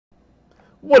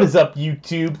What is up,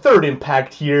 YouTube? Third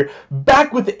Impact here,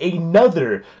 back with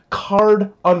another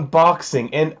card unboxing.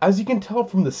 And as you can tell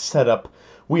from the setup,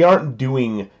 we aren't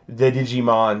doing the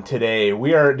Digimon today.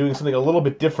 We are doing something a little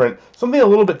bit different, something a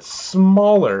little bit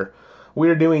smaller. We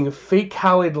are doing Fake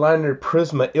Halleyed Liner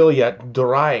Prisma Illya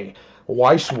Drei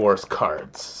Weiss Schwarz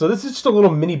cards. So this is just a little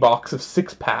mini box of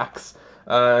 6 packs,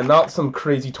 not some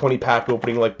crazy 20-pack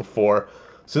opening like before.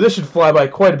 So this should fly by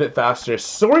quite a bit faster.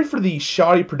 Sorry for the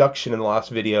shoddy production in the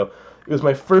last video. It was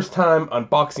my first time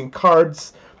unboxing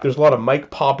cards. There's a lot of mic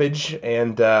poppage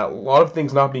and a lot of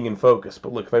things not being in focus.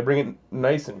 But look, if I bring it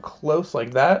nice and close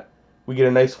like that, we get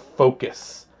a nice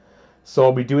focus. So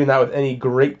I'll be doing that with any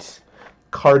great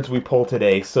cards we pull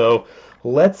today. So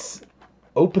let's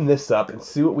open this up and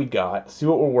see what we got, see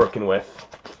what we're working with.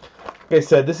 Like I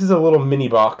said, this is a little mini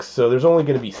box, so there's only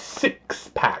going to be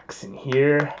 6 packs in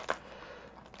here.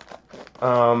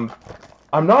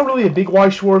 I'm not really a big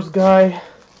Weiss Schwarz guy.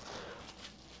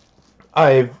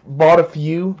 I've bought a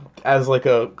few as like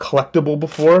a collectible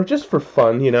before, just for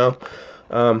fun, you know.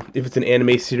 If it's an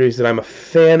anime series that I'm a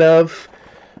fan of,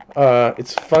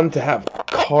 it's fun to have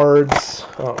cards.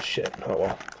 Oh shit! Oh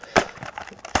well.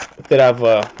 That have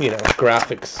you know,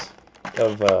 graphics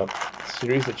of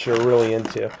series that you're really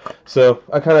into. So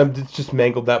I kind of just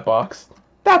mangled that box.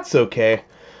 That's okay.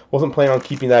 Wasn't planning on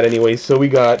keeping that anyway. So we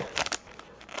got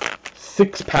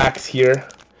 6 packs here.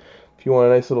 If you want a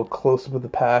nice little close-up of the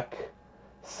pack,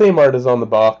 same art as on the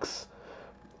box.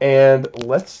 And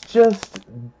let's just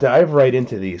dive right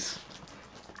into these.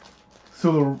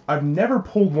 So I've never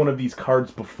pulled one of these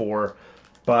cards before,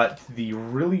 but the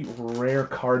really rare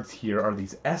cards here are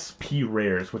these SP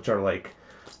rares, which are like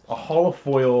a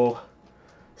holofoil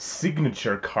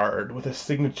signature card with a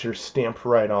signature stamped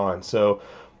right on. So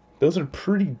those are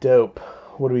pretty dope.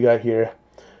 What do we got here?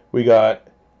 We got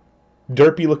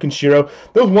derpy looking Shiro.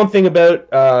 That was one thing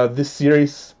about this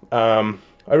series. I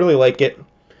really like it,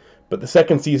 but the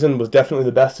second season was definitely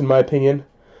the best in my opinion.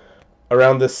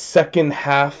 Around the second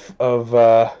half of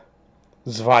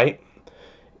Zwei,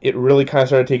 it really kind of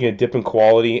started taking a dip in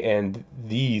quality, and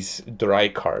these Drei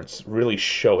cards really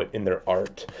show it in their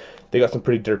art. They got some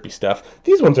pretty derpy stuff.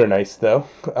 These ones are nice though.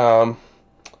 I'm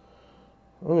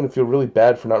gonna feel really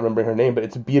bad for not remembering her name, but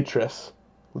it's Beatrice.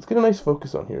 Let's get a nice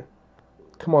focus on here.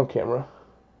 Come on, camera.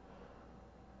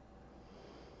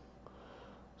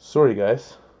 Sorry,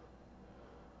 guys.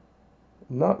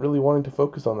 Not really wanting to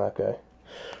focus on that guy.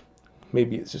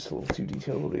 Maybe it's just a little too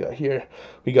detailed. What do we got here?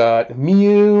 We got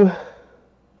Mew.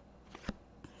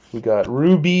 We got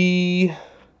Ruby.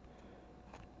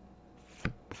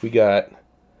 We got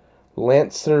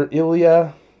Lancer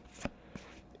Illya.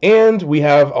 And we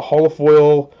have a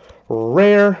holofoil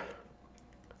rare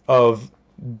of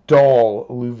Doll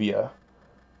Luvia.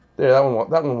 There, that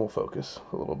one will focus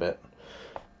a little bit.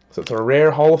 So it's a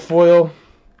rare holofoil.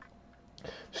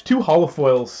 There's 2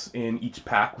 holofoils in each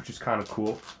pack, which is kind of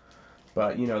cool.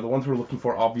 But, you know, the ones we're looking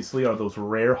for, obviously, are those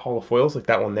rare holofoils, like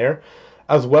that one there,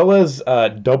 as well as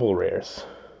double rares.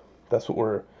 That's what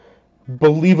we're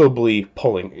believably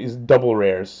pulling, is double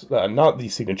rares. Not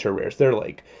these signature rares. They're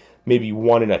like maybe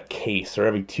 1 in a case, or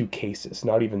every 2 cases,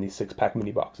 not even these 6-pack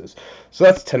mini boxes. So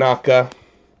that's Tanaka.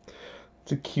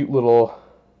 It's a cute little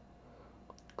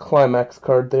climax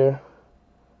card there.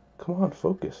 Come on,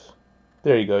 focus.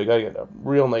 There you go. You gotta get up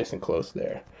real nice and close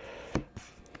there.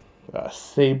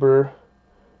 Saber,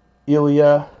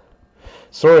 Illya.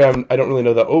 Sorry, I don't really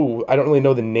know the. Oh, I don't really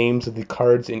know the names of the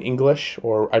cards in English,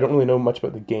 or I don't really know much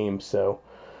about the game, so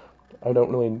I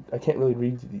can't really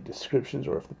read the descriptions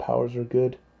or if the powers are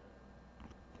good.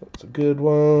 That's a good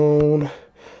one.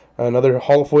 Another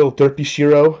holofoil derpy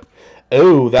Shiro.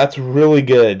 Oh, that's really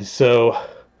good. So,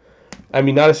 I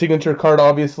mean, not a signature card,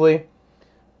 obviously,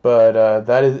 but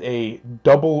that is a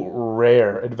double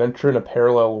rare Adventure in a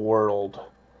Parallel World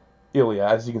Illya.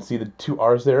 As you can see, the 2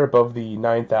 R's there above the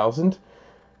 9,000,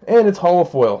 and it's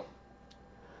holofoil.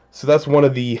 So that's one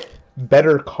of the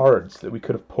better cards that we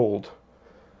could have pulled.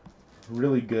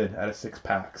 Really good out of 6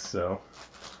 packs, so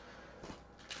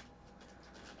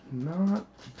not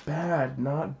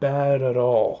bad at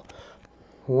all.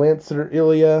 Lancer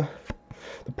Illya.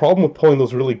 The problem with pulling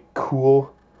those really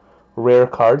cool rare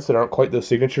cards that aren't quite those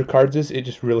signature cards is it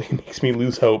just really makes me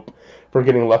lose hope for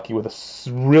getting lucky with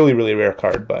a really rare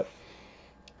card. But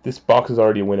this box is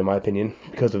already a win in my opinion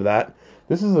because of that.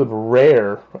 This is a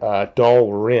rare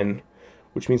Doll Rin,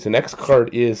 which means the next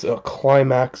card is a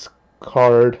climax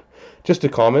card, just a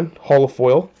common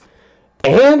holofoil,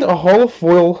 and a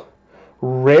holofoil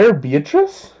rare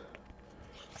Beatrice.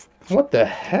 What the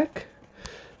heck?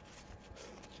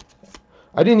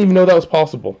 I didn't even know that was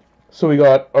possible. So we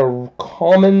got a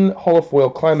common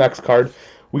holofoil climax card,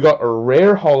 we got a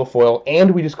rare holofoil,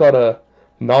 and we just got a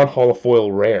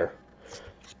non-holofoil rare.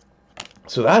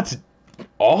 So that's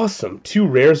awesome. 2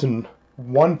 rares in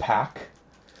 1 pack.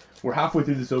 We're halfway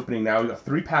through this opening now. We got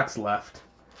 3 packs left.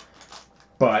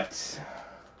 But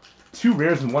 2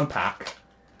 rares in 1 pack.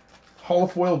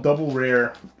 Holofoil double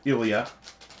rare Illya,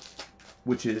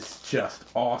 which is just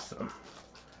awesome.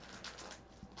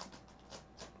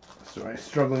 Sorry,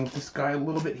 struggling with this guy a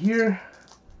little bit here.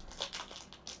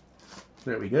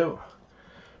 There we go.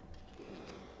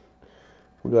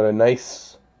 We got a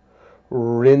nice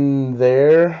Rin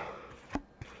there.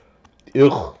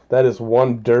 Ugh, that is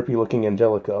one derpy looking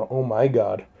Angelica. Oh my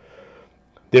god.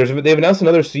 They've announced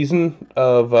another season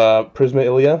of Prisma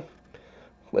Illya.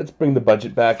 Let's bring the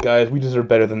budget back, guys. We deserve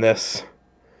better than this.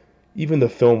 Even the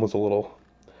film was a little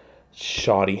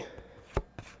shoddy.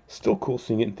 Still cool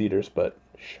seeing it in theaters, but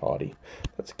shoddy.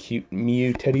 That's a cute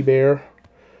Mew teddy bear.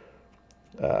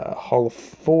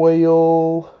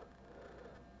 Holofoil.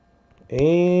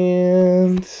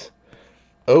 And...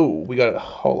 oh, we got a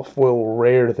holofoil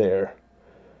rare there.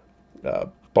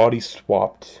 Body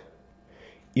swapped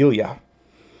Illya.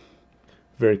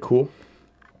 Very cool.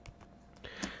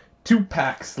 2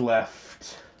 packs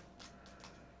left.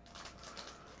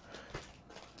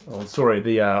 Oh, sorry,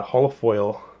 the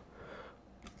holofoil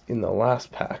in the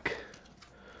last pack.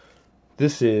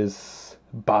 This is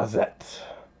Bazette.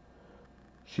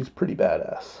 She's pretty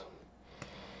badass.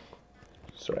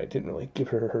 Sorry, I didn't really give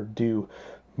her her due.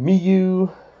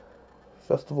 Miyu.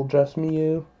 Festival dress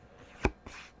Miyu.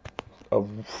 Oh,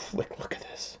 look at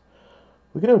this.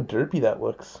 Look at how derpy that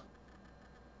looks.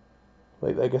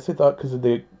 Like, I guess they thought because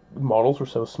the models were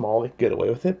so small they could get away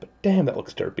with it, but damn, that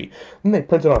looks derpy. And they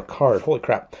printed on a card. Holy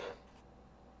crap.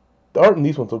 The art in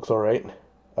these ones looks alright.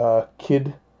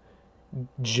 Kid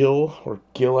Jill, or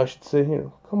Gil, I should say. Here,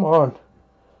 come on.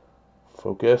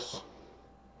 Focus.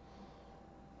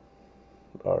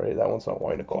 Alright, that one's not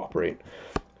wanting to cooperate.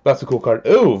 That's a cool card.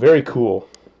 Oh, very cool.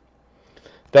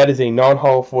 That is a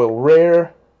non-holofoil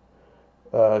rare.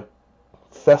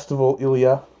 Festival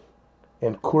Illya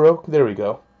and Kuro. There we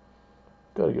go.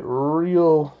 Gotta get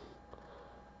real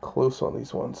close on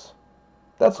these ones.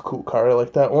 That's a cool card. I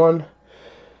like that one.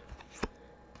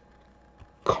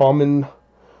 Common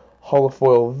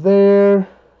holofoil there.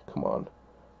 Come on.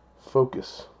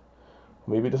 Focus.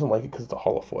 Maybe it doesn't like it because it's a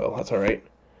holofoil. That's alright.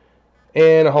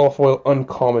 And a holofoil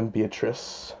uncommon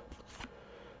Beatrice.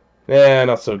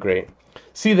 Not so great.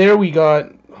 See, there we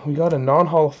got a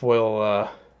non-holofoil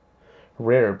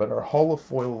rare, but our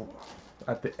holofoil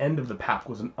at the end of the pack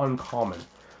was an uncommon.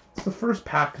 It's the first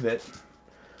pack that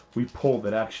we pulled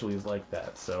that actually is like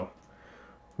that, so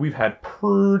we've had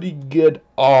pretty good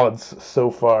odds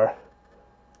so far.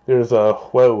 There's a,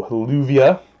 whoa,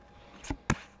 Luvia,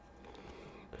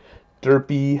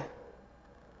 Derpy,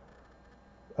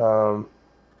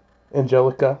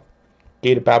 Angelica,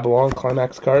 Gate of Babylon,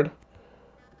 Climax card,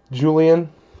 Julian.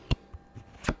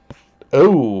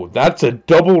 Oh, that's a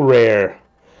double rare.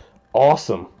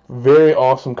 Awesome. Very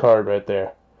awesome card right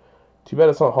there. Too bad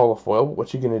it's not holofoil, but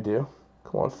what you gonna do?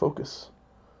 Come on, focus.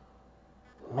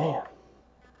 Man.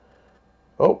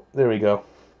 Oh, there we go.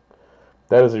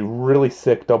 That is a really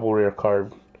sick double rare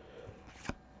card.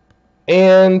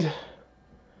 And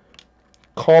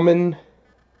common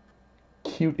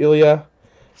cute Illya.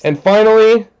 And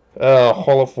finally,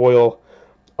 holofoil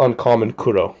uncommon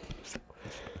Kuro.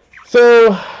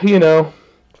 So, you know,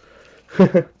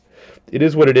 it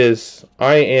is what it is.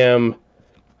 I am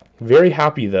very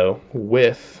happy, though,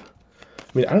 with...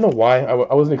 I mean, I don't know why.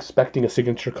 I wasn't expecting a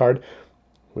signature card.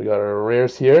 We got our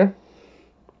rares here.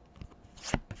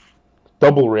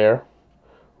 Double rare.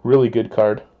 Really good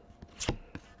card.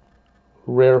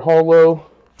 Rare holo.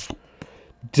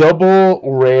 Double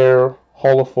rare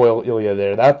holofoil Illya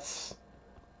there. That's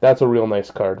a real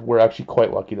nice card. We're actually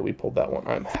quite lucky that we pulled that one.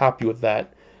 I'm happy with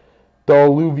that.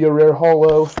 Luvia rare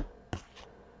holo.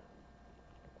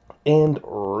 And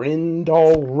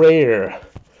Rindal rare.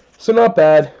 So not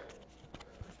bad.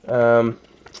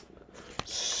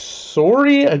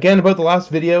 Sorry again about the last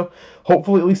video.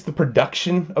 Hopefully at least the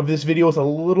production of this video is a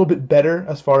little bit better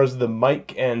as far as the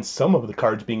mic and some of the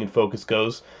cards being in focus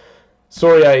goes.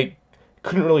 Sorry I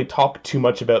couldn't really talk too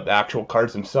much about the actual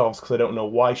cards themselves because I don't know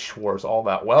Weiss Schwarz all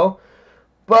that well.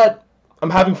 But I'm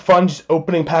having fun just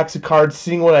opening packs of cards,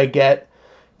 seeing what I get.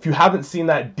 If you haven't seen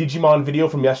that Digimon video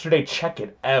from yesterday, check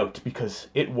it out because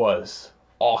it was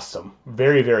awesome.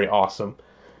 Very, very awesome.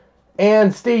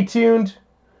 And stay tuned.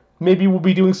 Maybe we'll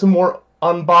be doing some more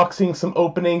unboxing, some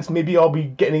openings. Maybe I'll be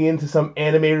getting into some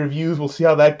anime reviews. We'll see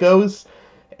how that goes.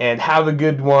 And have a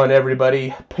good one,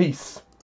 everybody. Peace.